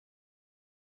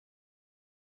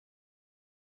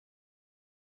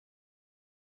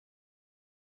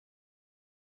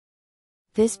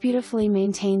This beautifully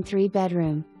maintained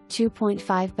 3-bedroom,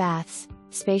 2.5 baths,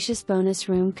 spacious bonus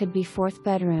room could be 4th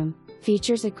bedroom,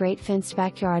 features a great fenced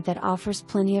backyard that offers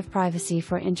plenty of privacy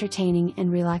for entertaining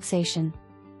and relaxation.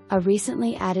 A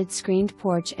recently added screened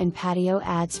porch and patio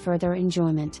adds further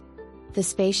enjoyment. The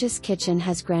spacious kitchen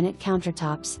has granite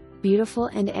countertops, beautiful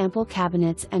and ample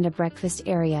cabinets and a breakfast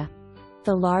area.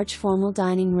 The large formal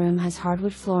dining room has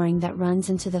hardwood flooring that runs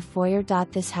into the foyer.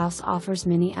 This house offers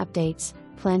many updates: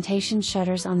 plantation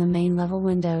shutters on the main level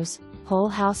windows, whole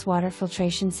house water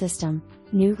filtration system,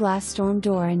 new glass storm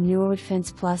door and newer wood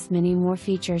fence, plus many more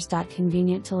features.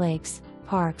 Convenient to lakes,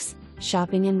 parks,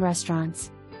 shopping and restaurants.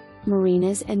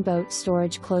 Marinas and boat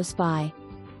storage close by.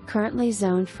 Currently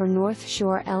zoned for North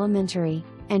Shore Elementary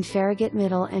and Farragut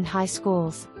Middle and High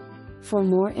Schools. For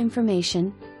more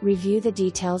information, review the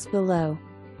details below.